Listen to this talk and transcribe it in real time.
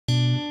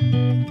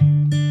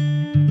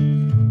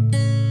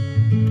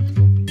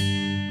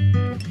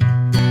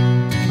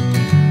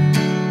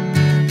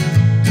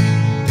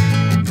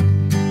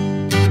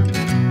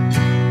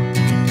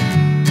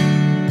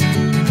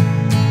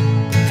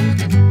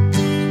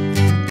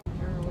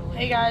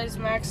guys,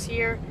 Max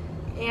here,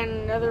 and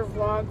another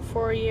vlog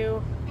for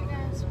you. Hey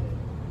guys.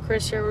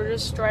 Chris here. We're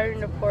just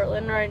driving to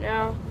Portland right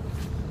now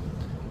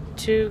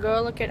to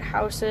go look at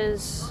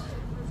houses.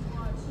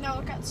 No,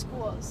 look at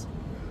schools.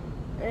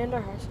 And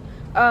our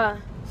house.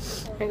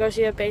 And go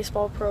see a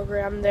baseball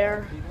program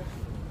there.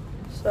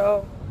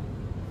 So,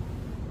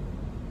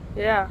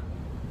 yeah.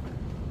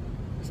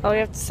 That's all we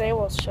have to say.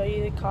 We'll show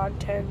you the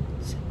content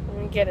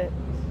when we get it.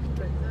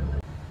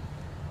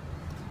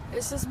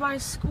 This is my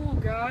school,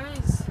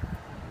 guys.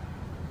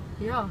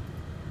 Yeah.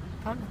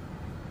 Fun.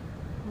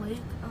 Lake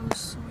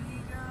Oswego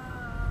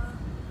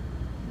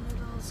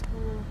Middle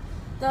School.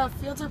 The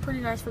fields are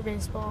pretty nice for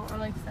baseball. I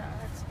like that.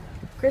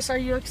 Chris, are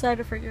you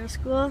excited for your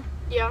school?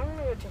 Yeah, I'm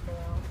gonna go check it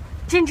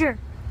out. Ginger,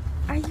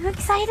 Are you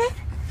excited?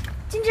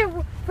 Ginger,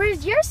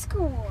 where's your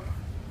school?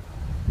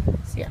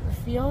 so yeah, the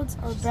fields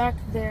are back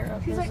there.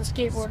 There's a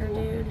skateboarder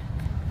dude.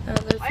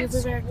 The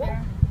fields are back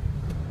there.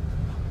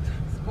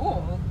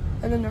 School?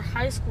 And then their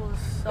high school is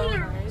so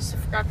nice. I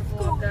forgot to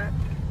vlog that.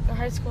 The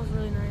high school is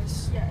really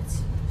nice. Yeah,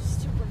 it's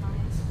super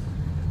nice.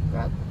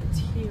 God, it's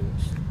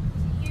huge.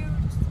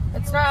 Huge.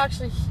 It's not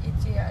actually,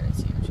 it's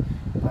huge.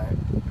 But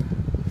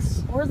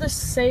we're the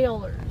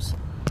Sailors.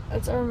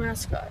 That's our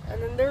mascot.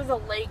 And then they're the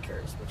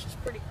Lakers, which is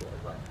pretty cool.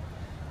 But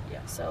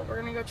yeah, so we're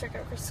gonna go check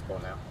out Chris' school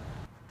now.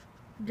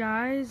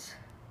 Guys,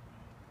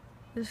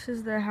 this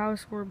is the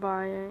house we're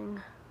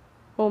buying.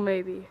 Well,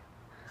 maybe.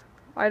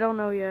 I don't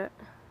know yet.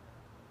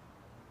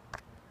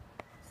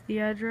 It's the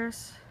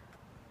address.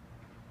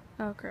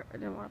 Oh crap, I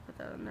didn't want to put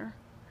that in there.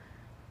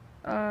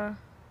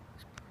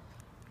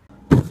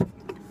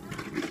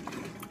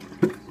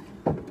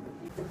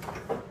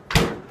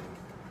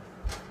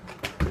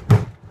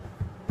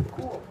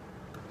 Cool.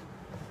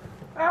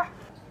 Ah!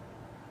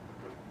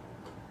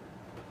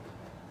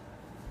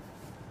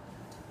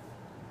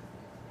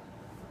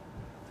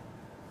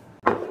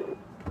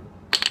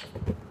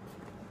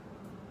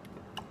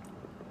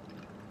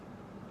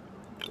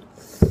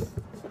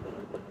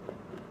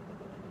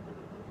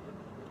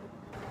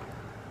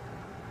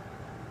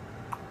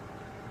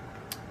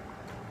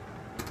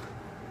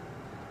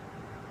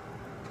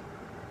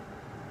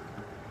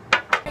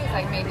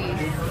 Like maybe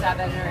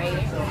 7 or 8,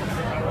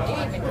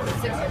 maybe even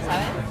 6 or 7.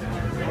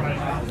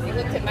 He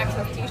looked at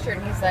Maxwell's t-shirt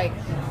and he's like,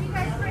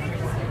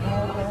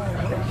 oh,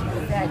 look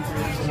at that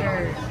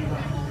t-shirt.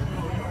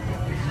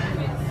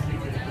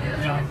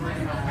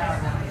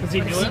 What's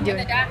he doing? And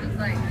the dad was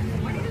like,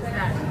 what is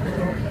that?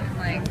 I'm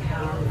like,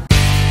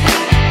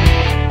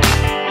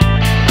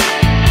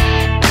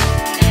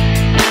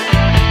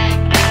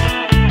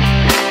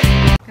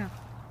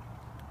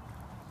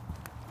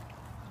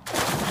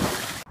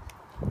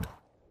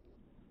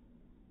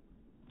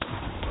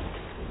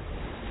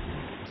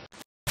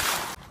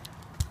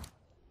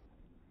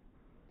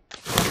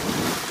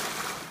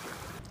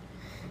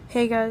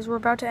 Hey guys, we're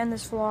about to end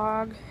this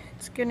vlog.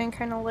 It's getting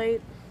kind of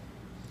late,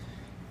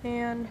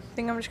 and I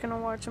think I'm just gonna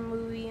watch a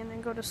movie and then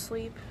go to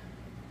sleep.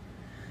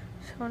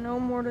 So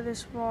no more to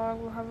this vlog.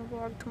 We'll have a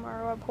vlog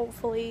tomorrow up,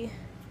 hopefully.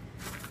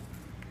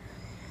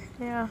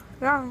 Yeah.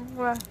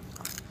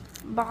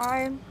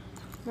 Bye,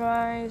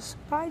 guys.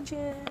 Bye,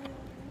 Jen.